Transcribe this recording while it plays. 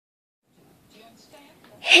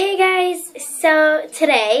Hey guys, so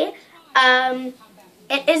today,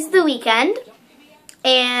 it is the weekend,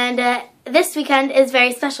 and this weekend is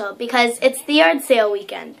very special because it's the yard sale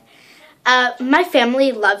weekend. My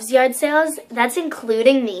family loves yard sales, that's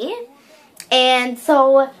including me, and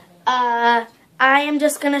so I am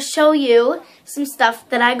just going to show you some stuff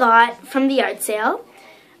that I got from the yard sale,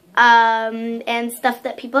 and stuff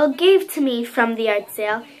that people gave to me from the yard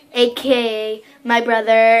sale, aka my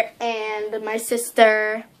brother and my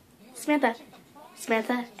sister, Samantha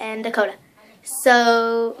and Dakota.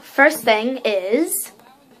 So, first thing is,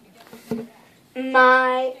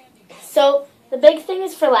 so the big thing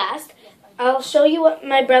is for last. I'll show you what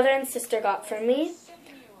my brother and sister got from me.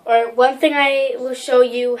 Or one thing I will show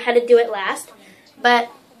you how to do it last. But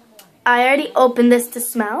I already opened this to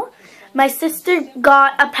smell. My sister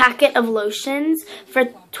got a packet of lotions for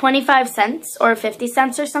 25 cents or 50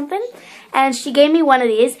 cents or something. And she gave me one of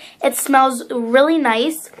these. It smells really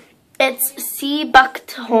nice. It's Sea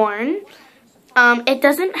Buckthorn. It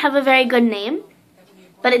doesn't have a very good name,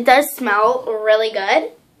 but it does smell really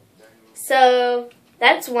good. So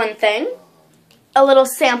that's one thing. A little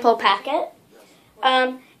sample packet.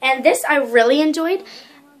 And this I really enjoyed.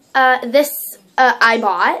 This I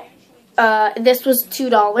bought. This was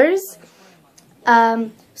 $2.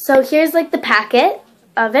 So here's like the packet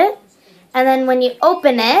of it. And then when you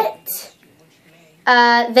open it,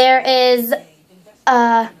 there is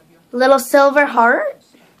a little silver heart.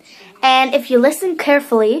 And if you listen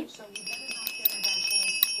carefully,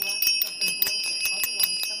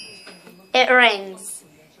 it rings.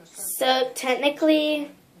 So technically,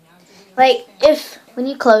 like when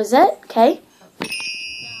you close it, okay,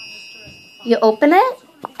 you open it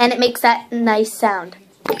and it makes that nice sound.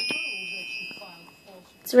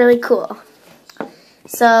 It's really cool.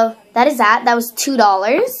 So that is that. That was $2.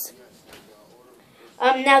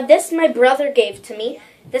 Now this my brother gave to me.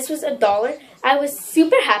 This was $1. I was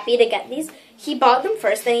super happy to get these. He bought them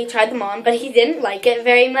first and he tried them on, but he didn't like it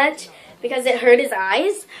very much because it hurt his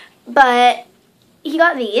eyes. But he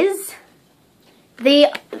got these. They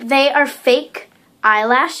are fake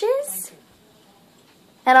eyelashes.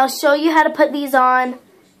 And I'll show you how to put these on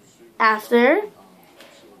after,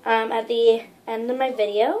 at the end of my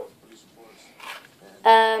video.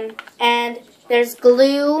 And there's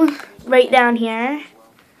glue right down here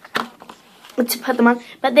to put them on,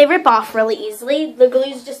 but they rip off really easily. The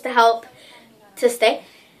glue's just to help to stay.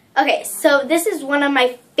 Okay, so this is one of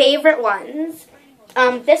my favorite ones.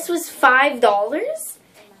 This was $5,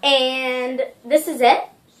 and this is it.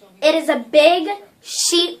 It is a big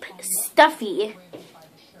sheep stuffy.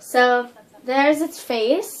 So there's its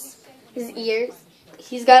face, his ears.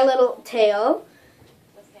 He's got a little tail.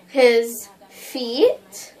 His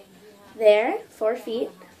feet, there, 4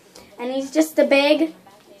 feet, and he's just a big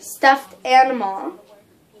stuffed animal,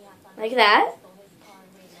 like that.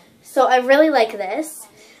 So I really like this.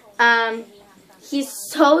 He's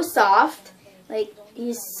so soft, like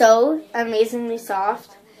he's so amazingly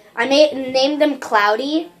soft. I named him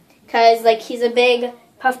Cloudy because like he's a big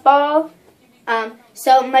puffball.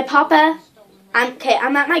 So my papa,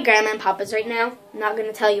 I'm at my grandma and papa's right now. I'm not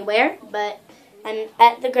gonna tell you where, but I'm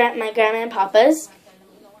at my grandma and papa's,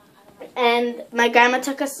 and my grandma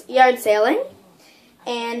took us yard sailing.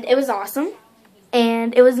 And it was awesome,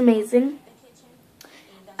 and it was amazing,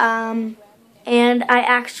 and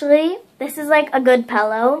this is like a good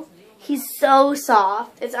pillow. He's so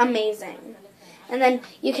soft, it's amazing. And then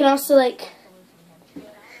you can also like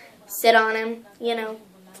sit on him, you know,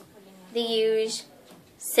 the huge,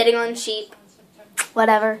 sitting on sheep,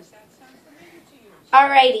 whatever.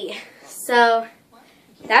 Alrighty, so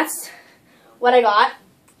that's what I got.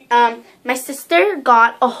 My sister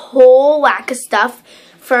got a whole whack of stuff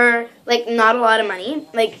for, like, not a lot of money.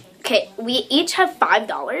 Like, okay, we each have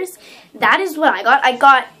 $5. That is what I got. I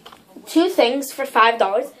got 2 things for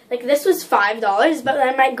 $5. Like, this was $5, but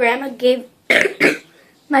then my grandma gave,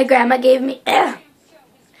 my grandma gave me extra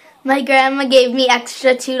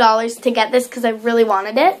 $2 to get this because I really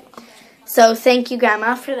wanted it. So, thank you,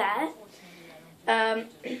 Grandma, for that.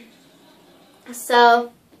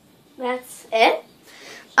 So, that's it.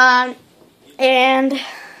 And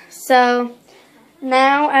so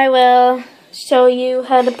now I will show you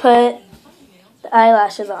how to put the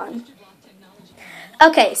eyelashes on.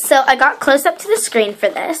 Okay, so I got close up to the screen for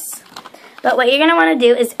this, but what you're going to want to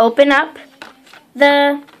do is open up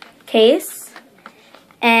the case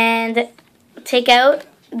and take out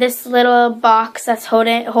this little box that's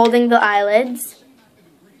holding the eyelids,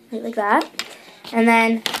 like that, and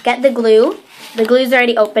then get the glue. The glue's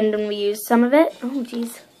already opened and we used some of it. Oh,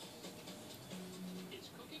 jeez.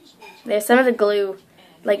 There's some of the glue,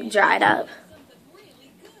 like, dried up.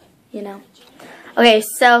 you know. Okay,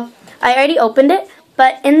 so I already opened it,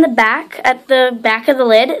 but in the back, at the back of the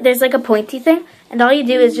lid, there's like a pointy thing, and all you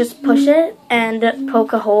do is just push it and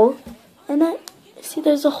poke a hole in it. See,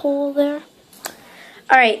 there's a hole there.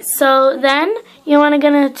 Alright, so then you want to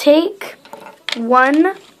gonna take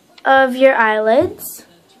one of your eyelids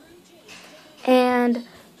and,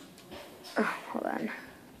 oh, hold on.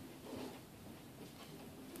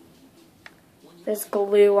 There's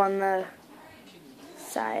glue on the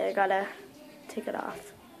side. I gotta take it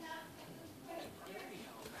off.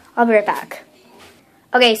 I'll be right back.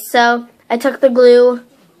 Okay, so I took the glue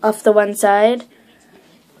off the one side.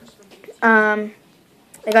 I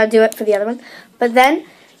gotta do it for the other one. But then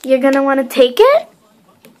you're gonna want to take it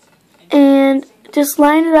and just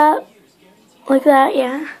line it up like that,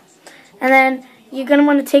 yeah. And then you're gonna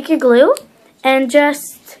want to take your glue and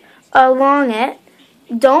just along it.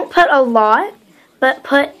 Don't put a lot, but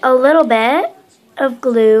put a little bit of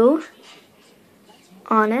glue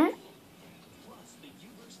on it.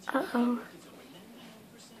 Uh-oh.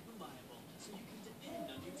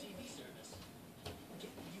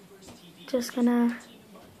 Just gonna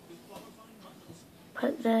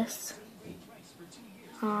put this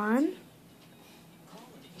on.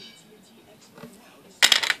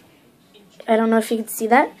 I don't know if you can see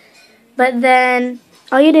that, but then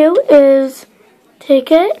all you do is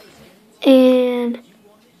take it and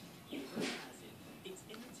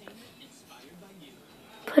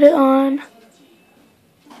put it on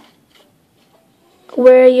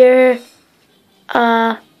where your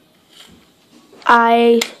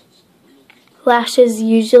eyelashes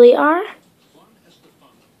usually are.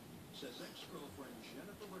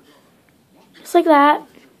 Just like that.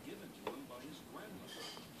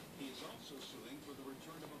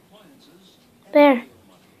 There.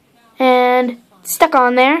 And stuck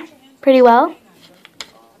on there pretty well.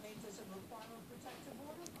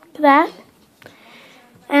 Look at that.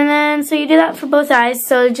 And then, so you do that for both eyes,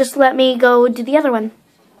 so just let me go do the other one.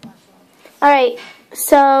 Alright,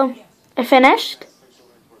 so I finished.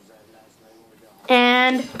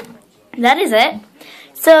 And that is it.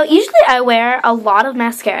 So usually I wear a lot of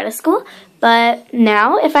mascara to school, but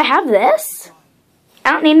now if I have this,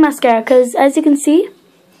 I don't need mascara because as you can see,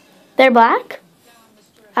 they're black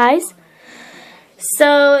eyes.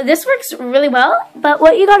 So this works really well, but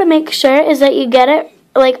what you gotta make sure is that you get it,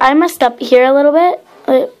 like I messed up here a little bit,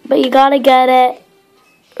 but you gotta get it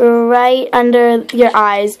right under your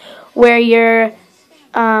eyes where your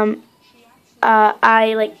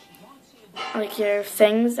eye, like your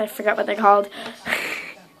things, I forgot what they're called.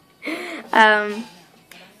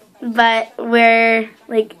 But where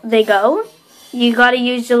like they go, you gotta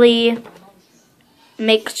usually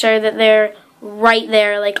make sure that they're right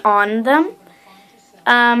there, like on them.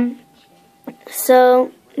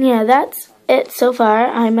 So yeah, that's it so far.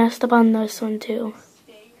 I messed up on this one too.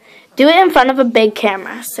 Do it in front of a big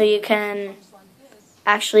camera so you can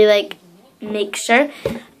actually like make sure,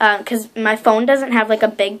 because my phone doesn't have like a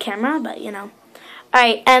big camera, but you know.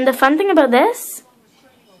 Alright, and the fun thing about this,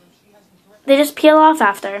 they just peel off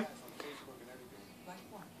after.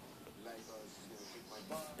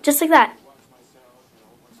 Just like that.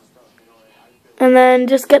 And then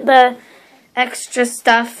just get the extra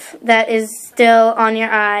stuff that is still on your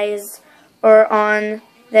eyes or on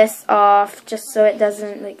this off, just so it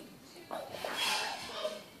doesn't like.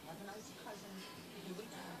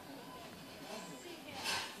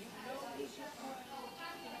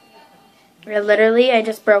 Literally, I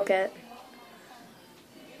just broke it.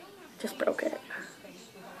 Just broke it.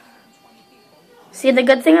 See, the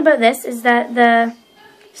good thing about this is that the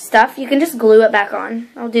stuff, you can just glue it back on.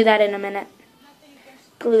 I'll do that in a minute.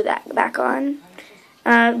 Glue that back on.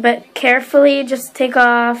 But carefully just take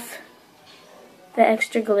off the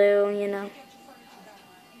extra glue, you know.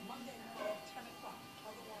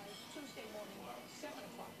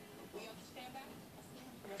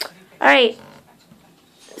 Alright.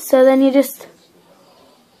 So then you just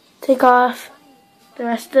take off the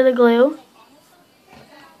rest of the glue.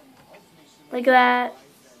 Like that.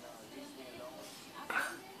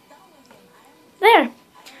 There.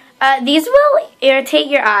 These will irritate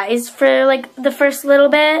your eyes for like the first little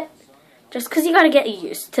bit, just because you gotta get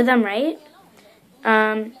used to them, right?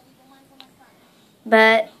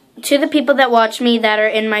 But to the people that watch me that are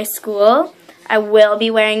in my school, I will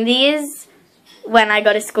be wearing these when I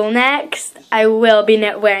go to school next. I will be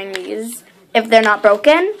wearing these. If they're not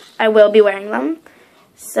broken, I will be wearing them.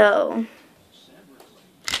 So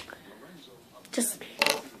just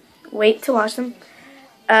wait to wash them.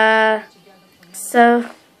 So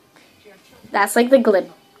that's like the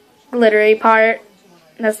glittery part.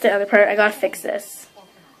 That's the other part. I gotta fix this.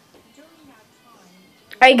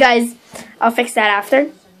 Alright guys, I'll fix that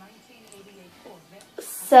after.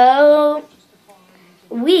 So,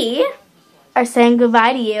 we are saying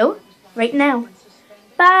goodbye to you right now.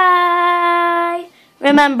 Bye!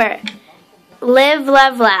 Remember, live,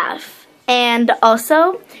 love, laugh. And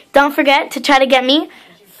also, don't forget to try to get me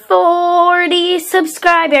 40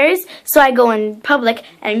 subscribers so I go in public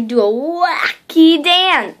and do a wacky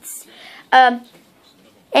dance.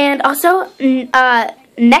 And also,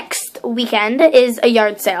 next weekend is a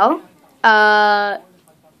yard sale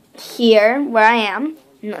here where I am.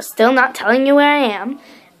 No, still not telling you where I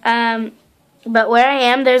am. But where I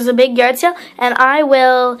am, there's a big yard sale, and I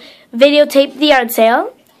will videotape the yard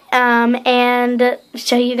sale and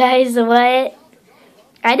show you guys what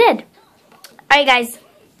I did. Alright guys,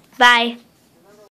 bye.